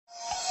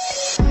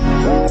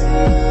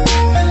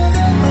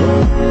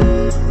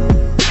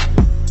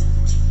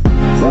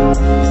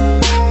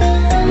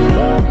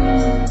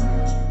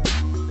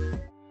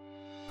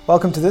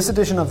Welcome to this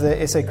edition of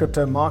the SA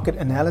Crypto Market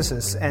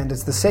Analysis, and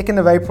it's the 2nd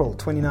of April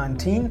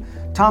 2019.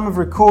 Time of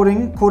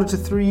recording,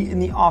 2:45 in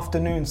the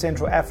afternoon,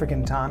 Central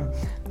African time.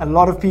 A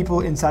lot of people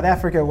in South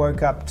Africa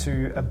woke up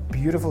to a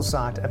beautiful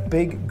sight, a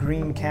big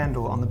green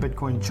candle on the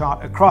Bitcoin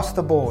chart across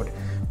the board,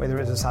 whether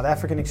it's a South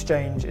African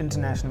exchange,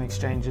 international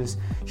exchanges,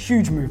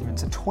 huge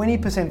movements, a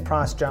 20%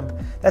 price jump.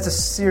 That's a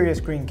serious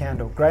green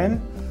candle.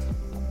 Graham,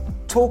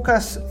 talk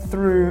us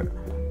through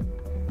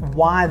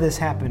why this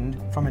happened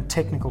from a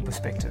technical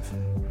perspective.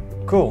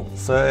 Cool.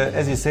 So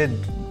as you said,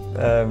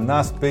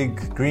 nice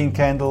big green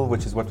candle,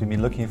 which is what we've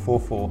been looking for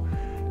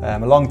a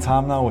long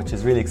time now, which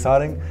is really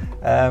exciting.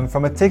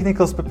 From a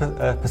technical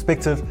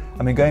perspective,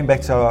 I mean, going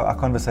back to our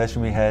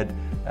conversation we had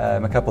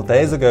a couple of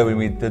days ago when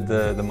we did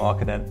the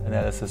market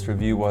analysis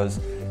review, was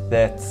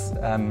that,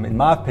 in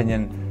my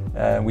opinion,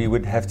 we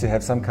would have to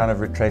have some kind of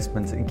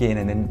retracement again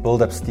and then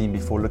build up steam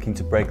before looking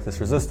to break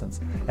this resistance.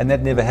 And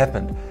that never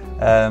happened.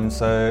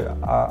 So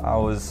I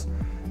was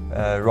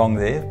wrong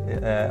there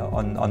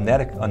on that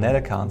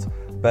account.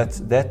 But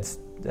that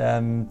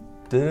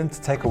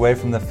didn't take away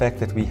from the fact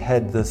that we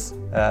had this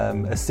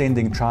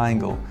ascending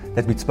triangle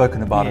that we'd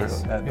spoken about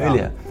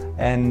earlier.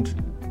 And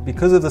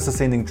because of this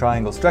ascending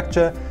triangle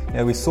structure,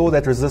 we saw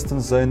that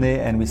resistance zone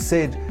there, and we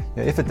said,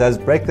 if it does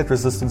break that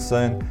resistance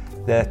zone,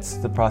 that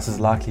the price is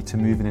likely to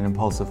move in an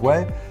impulsive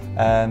way,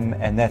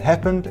 and that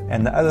happened.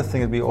 And the other thing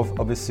that we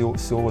obviously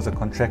saw was a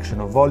contraction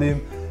of volume,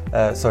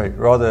 a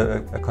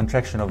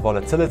contraction of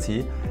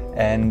volatility,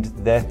 and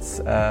that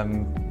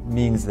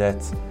means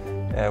that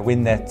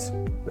when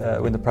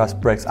the price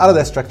breaks out of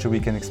that structure, we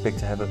can expect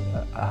to have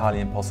a highly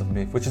impulsive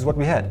move, which is what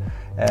we had.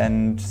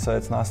 And so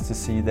it's nice to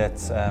see that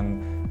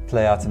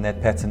play out in that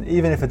pattern,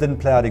 even if it didn't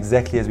play out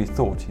exactly as we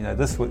thought.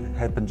 This would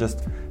happen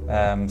just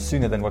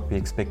sooner than what we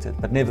expected.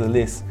 But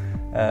nevertheless,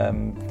 I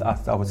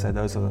would say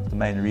those are the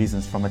main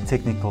reasons from a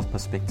technical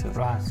perspective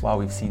why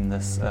we've seen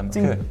this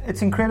occur.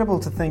 It's incredible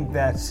to think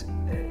that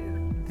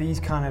these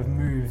kind of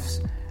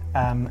moves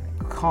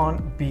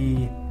can't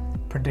be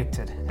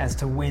predicted as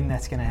to when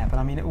that's going to happen.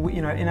 I mean,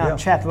 in our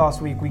chat last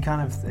week, we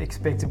kind of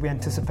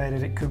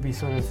anticipated it could be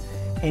sort of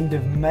end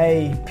of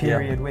May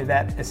period where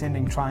that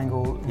ascending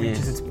triangle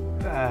reaches its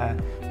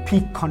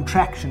peak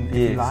contraction, if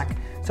you like.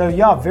 So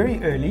very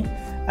early.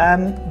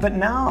 But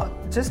now,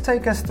 just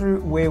take us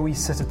through where we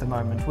sit at the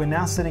moment. We're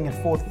now sitting at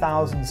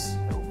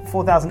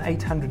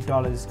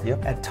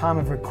 $4,800 at time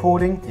of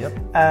recording.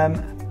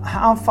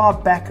 How far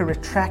back a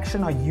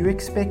retraction are you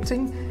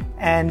expecting?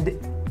 And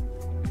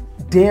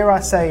dare I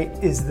say,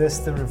 is this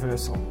the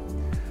reversal?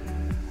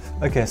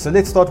 Okay, so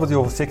let's start with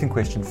your second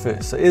question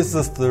first. So is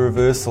this the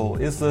reversal?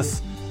 Is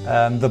this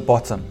the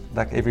bottom,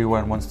 like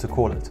everyone wants to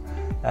call it?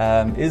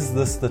 Is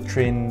this the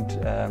trend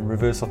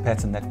reversal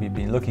pattern that we've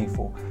been looking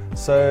for?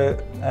 So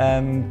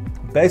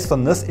based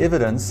on this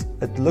evidence,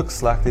 it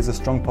looks like there's a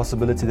strong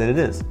possibility that it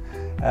is.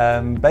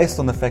 Based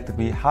on the fact that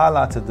we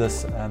highlighted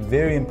this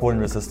very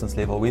important resistance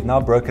level, we've now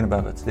broken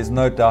above it. There's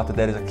no doubt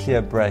that is a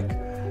clear break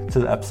to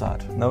the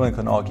upside. No one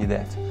can argue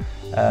that.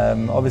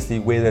 Obviously,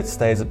 whether it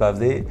stays above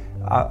there,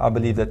 I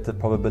believe that the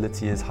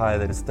probability is higher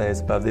that it stays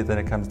above there than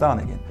it comes down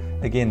again.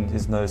 Again,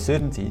 there's no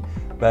certainty,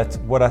 but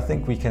what I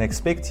think we can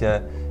expect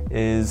here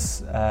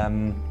is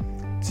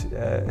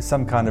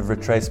some kind of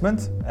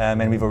retracement,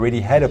 and we've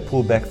already had a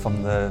pullback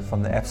from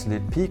the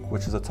absolute peak,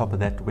 which is the top of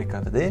that wick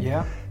over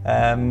there.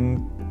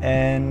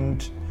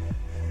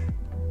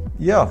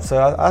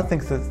 So I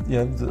think that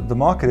the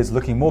market is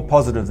looking more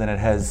positive than it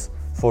has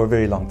for a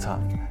very long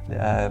time.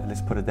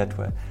 Let's put it that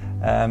way.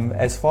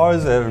 As far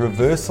as a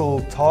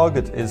reversal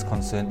target is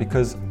concerned,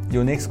 because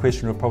your next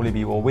question will probably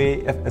be, well,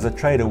 as a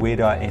trader, where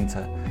do I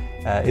enter?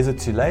 Is it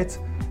too late?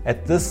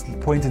 At this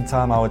point in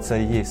time, I would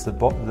say yes,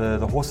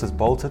 the horse is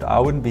bolted. I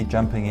wouldn't be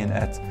jumping in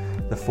at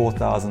the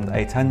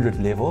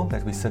 4,800 level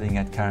that we're sitting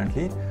at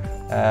currently.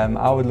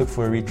 I would look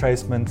for a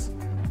retracement,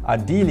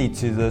 ideally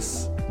to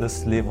this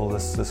level,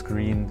 this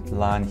green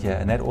line here,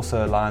 and that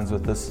also aligns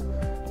with this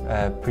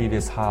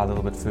previous high a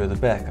little bit further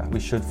back. We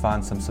should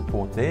find some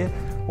support there,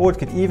 or it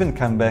could even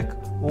come back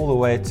all the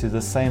way to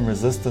the same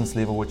resistance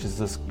level, which is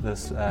this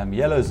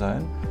yellow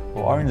zone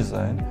or orange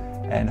zone,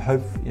 and I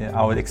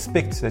would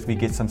expect that we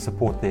get some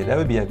support there. That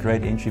would be a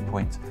great entry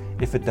point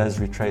if it does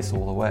retrace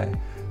all the way.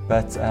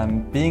 But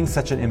being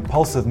such an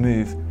impulsive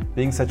move,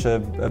 being such a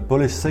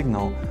bullish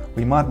signal,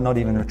 we might not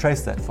even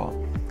retrace that far.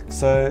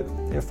 So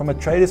from a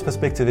trader's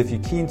perspective, if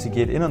you're keen to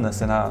get in on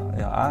this, and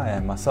I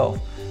am myself,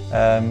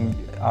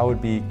 I would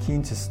be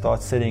keen to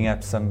start setting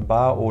up some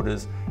buy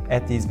orders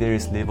at these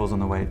various levels on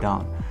the way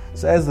down.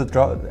 So as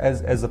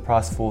the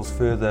price falls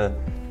further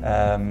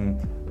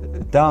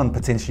down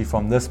potentially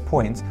from this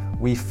point,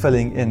 we're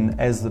filling in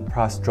as the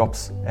price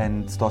drops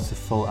and starts to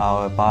fill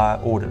our buy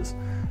orders.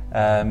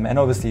 And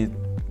obviously,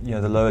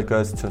 the lower it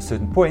goes to a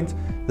certain point,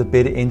 the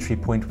better entry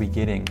point we're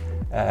getting.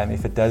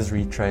 If it does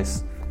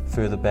retrace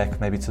further back,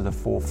 maybe to the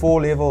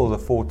 4.4 level or the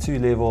 4.2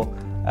 level,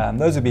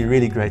 those would be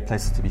really great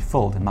places to be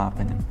filled, in my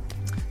opinion.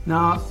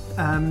 Now,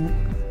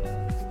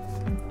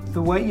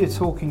 the way you're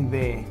talking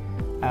there,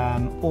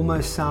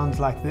 almost sounds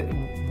like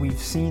we've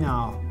seen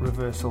our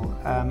reversal,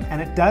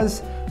 and it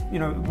does,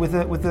 with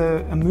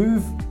a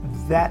move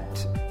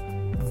that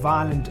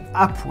violent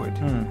upward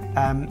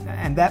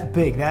and that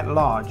big, that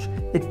large,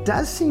 it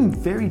does seem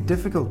very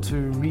difficult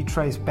to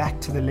retrace back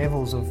to the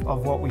levels of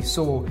what we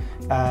saw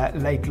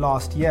late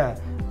last year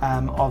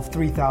of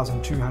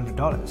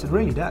 $3,200. It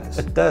really does.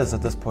 It does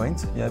at this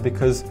point,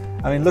 because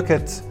look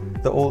at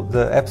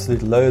the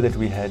absolute low that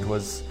we had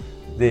was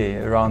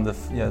there around the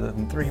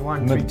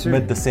 3.1,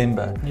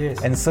 mid-December.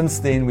 Yes. And since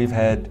then we've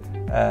had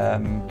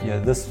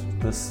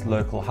this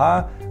local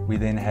high. We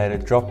then had a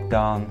drop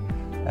down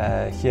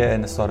here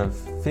in the start of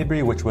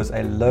February, which was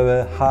a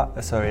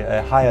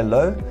higher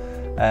low.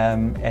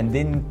 And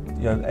then,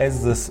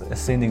 as this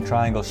ascending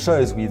triangle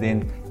shows, we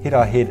then hit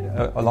our head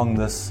along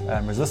this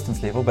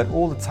resistance level. But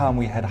all the time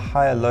we had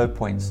higher low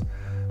points,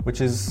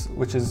 which is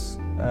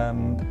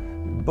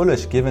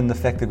bullish, given the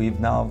fact that we've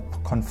now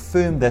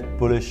confirmed that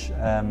bullish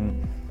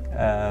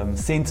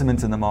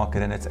sentiment in the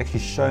market, and it's actually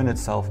shown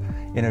itself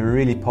in a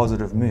really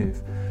positive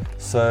move.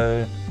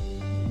 So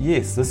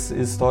yes, this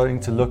is starting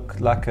to look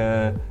like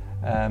a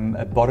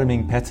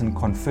bottoming pattern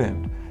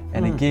confirmed.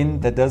 And again,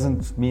 that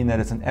doesn't mean that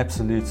it's an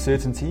absolute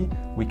certainty.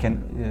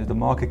 The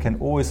market can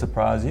always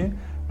surprise you,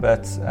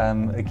 but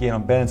again,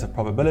 on balance of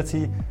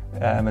probability,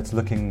 it's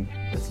looking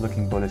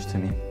bullish to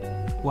me.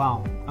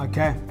 Wow.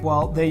 Okay.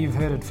 Well, there you've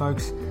heard it,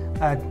 folks.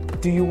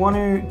 Do you want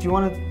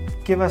to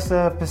give us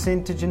a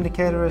percentage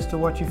indicator as to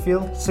what you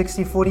feel?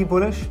 60-40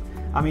 bullish?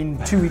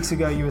 2 weeks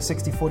ago you were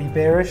 60-40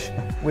 bearish.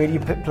 Where do you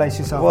place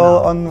yourself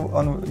now?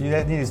 Well, you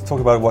need to talk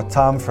about what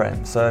time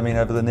frame. So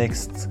over the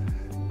next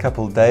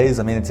couple of days,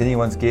 it's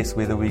anyone's guess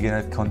whether we're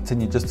going to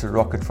continue just to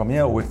rocket from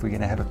here, or if we're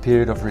going to have a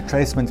period of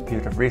retracement,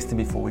 period of resting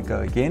before we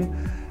go again.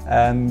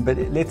 But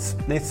let's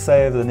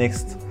say over the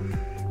next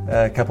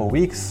couple of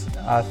weeks,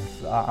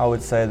 I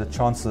would say the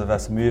chances of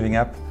us moving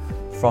up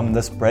from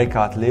this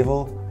breakout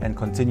level and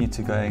continue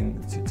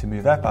to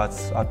move up,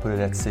 I'd put it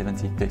at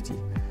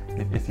 70-30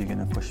 if you're going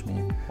to push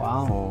me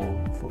for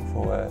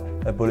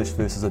a bullish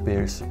versus a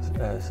bearish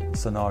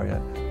scenario.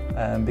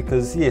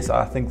 Because yes,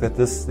 I think that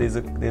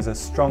there's a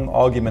strong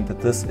argument that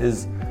this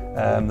is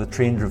the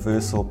trend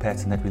reversal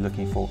pattern that we're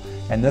looking for,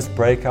 and this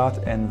breakout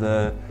and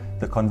the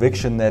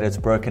conviction that it's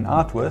broken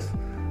out with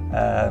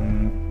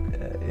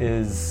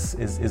is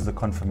the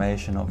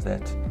confirmation of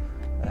that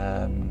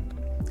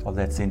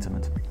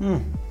sentiment.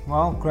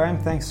 Well, Graham,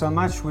 thanks so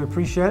much. We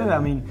appreciate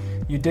it.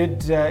 You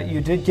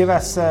did give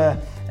us a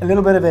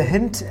little bit of a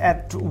hint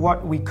at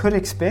what we could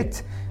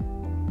expect.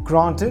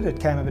 Granted, it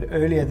came a bit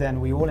earlier than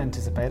we all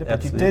anticipated,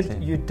 but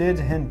you did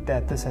hint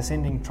that this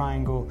ascending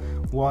triangle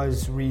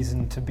was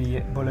reason to be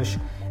bullish,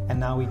 and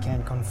now we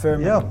can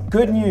confirm it.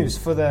 Good news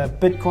for the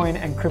Bitcoin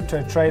and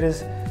crypto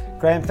traders.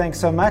 Graham, thanks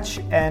so much,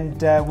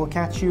 and we'll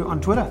catch you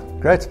on Twitter.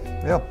 Great.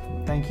 Yeah.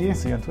 Thank you.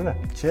 See you on Twitter.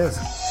 Cheers.